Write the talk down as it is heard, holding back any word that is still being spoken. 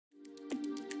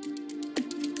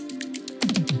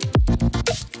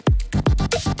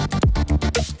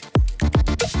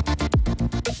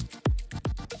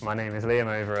My name is Liam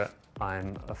Overett.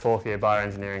 I'm a fourth year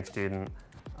bioengineering student.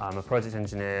 I'm a project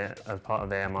engineer as part of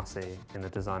the AMRC in the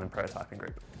design and prototyping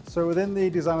group. So within the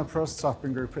design and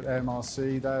prototyping group at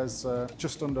AMRC, there's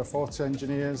just under 40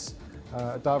 engineers,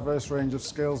 a diverse range of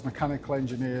skills, mechanical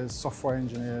engineers, software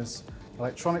engineers,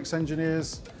 electronics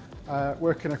engineers,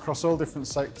 working across all different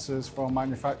sectors from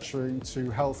manufacturing to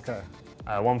healthcare.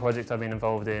 One project I've been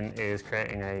involved in is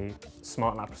creating a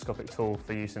smart laparoscopic tool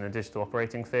for use in a digital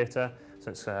operating theatre, so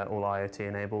it's all IoT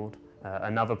enabled.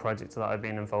 Another project that I've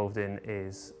been involved in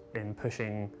is in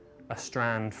pushing a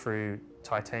strand through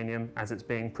titanium as it's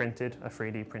being printed, a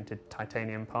 3D printed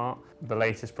titanium part. The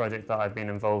latest project that I've been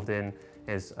involved in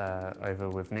is over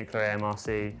with Medical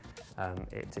AMRC.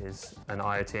 It is an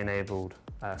IoT enabled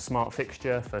smart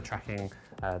fixture for tracking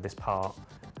this part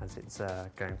as it's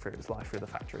going through its life through the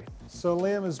factory. So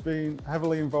Liam has been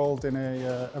heavily involved in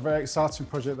a very exciting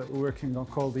project that we're working on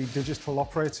called the Digital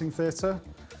Operating Theatre,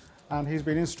 and he's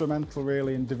been instrumental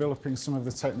really in developing some of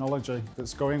the technology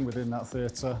that's going within that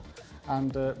theatre,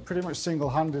 and pretty much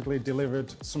single-handedly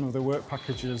delivered some of the work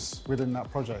packages within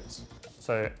that project.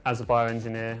 So as a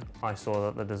bioengineer, I saw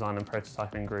that the design and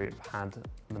prototyping group had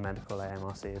the Medical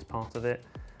AMRC as part of it.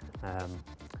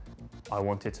 I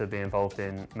wanted to be involved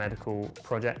in medical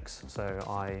projects, so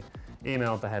I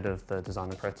emailed the head of the design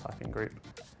and prototyping group,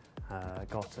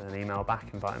 got an email back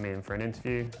inviting me in for an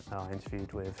interview. I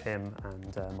interviewed with him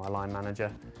and my line manager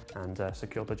and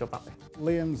secured the job that way.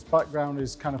 Liam's background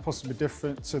is kind of possibly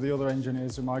different to the other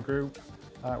engineers in my group.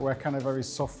 We're kind of very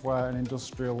software and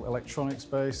industrial electronics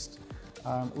based.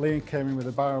 Liam came in with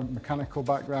a biomechanical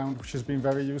background, which has been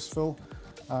very useful.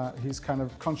 He's kind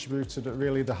of contributed at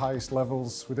really the highest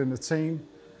levels within the team,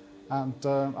 and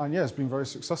yeah, it's been very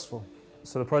successful.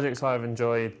 So the projects I've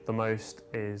enjoyed the most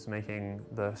is making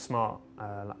the smart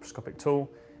laparoscopic tool.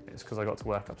 It's because I got to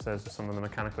work upstairs with some of the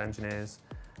mechanical engineers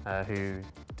who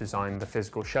designed the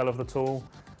physical shell of the tool,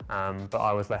 but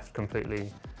I was left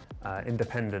completely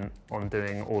independent on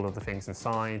doing all of the things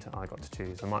inside. I got to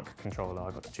choose the microcontroller,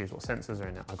 I got to choose what sensors are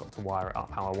in it, I got to wire it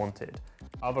up how I wanted.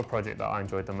 Other project that I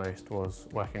enjoyed the most was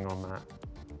working on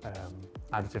that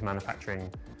additive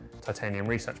manufacturing titanium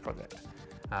research project.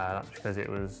 That's because it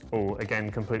was all, again,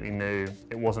 completely new.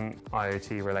 It wasn't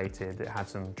IoT related, it had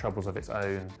some troubles of its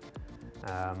own,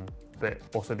 but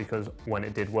also because when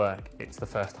it did work, it's the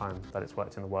first time that it's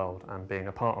worked in the world, and being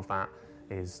a part of that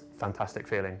is a fantastic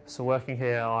feeling. So working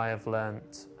here, I have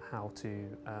learnt how to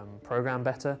program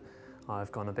better.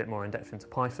 I've gone a bit more in depth into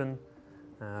Python.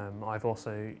 I've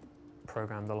also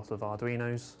programmed a lot of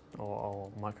Arduinos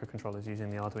or microcontrollers using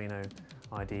the Arduino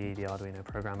IDE, the Arduino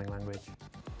programming language.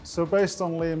 So based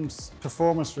on Liam's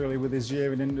performance really with his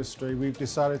year in industry, we've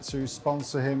decided to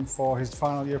sponsor him for his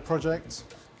final year project,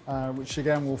 which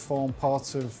again will form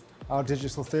part of our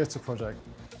digital theatre project.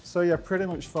 So yeah, pretty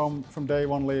much from day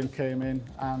one Liam came in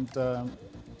and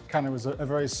kind of was a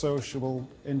very sociable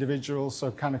individual,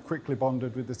 so kind of quickly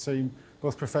bonded with the team,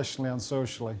 both professionally and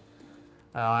socially.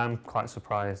 I am quite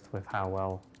surprised with how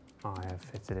well I have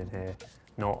fitted in here,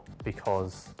 not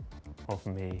because of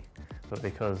me, but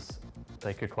because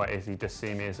they could quite easily just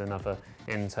see me as another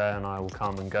intern. I will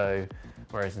come and go,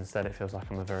 whereas instead it feels like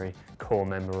I'm a very core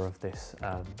member of this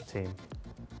team.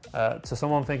 To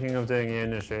someone thinking of doing the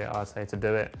industry, I'd say to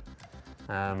do it,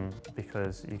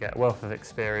 because you get a wealth of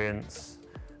experience,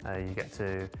 you get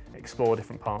to explore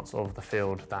different parts of the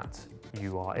field that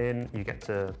you are in, you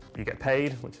get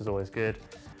paid, which is always good,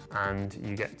 and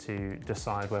you get to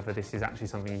decide whether this is actually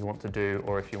something you want to do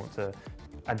or if you want to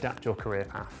adapt your career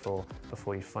path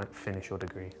before you finish your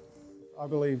degree. I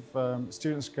believe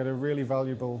students get a really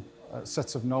valuable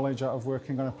set of knowledge out of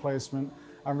working on a placement,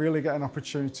 and really get an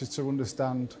opportunity to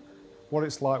understand what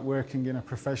it's like working in a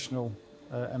professional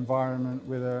environment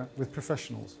with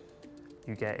professionals.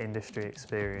 You get industry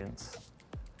experience.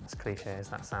 As cliche as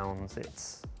that sounds,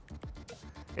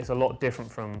 it's a lot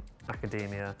different from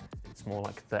academia. It's more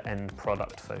like the end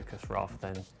product focus rather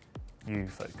than you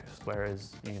focused,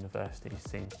 whereas university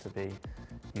seems to be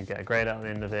you get a grade out at the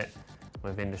end of it.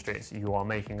 With industry, it's you are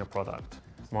making a product.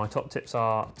 My top tips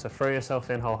are to throw yourself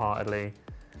in wholeheartedly,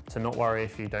 to not worry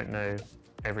if you don't know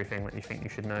everything that you think you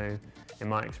should know. In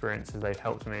my experiences, they've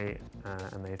helped me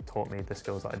and they've taught me the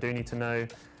skills that I do need to know,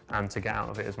 and to get out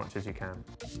of it as much as you can.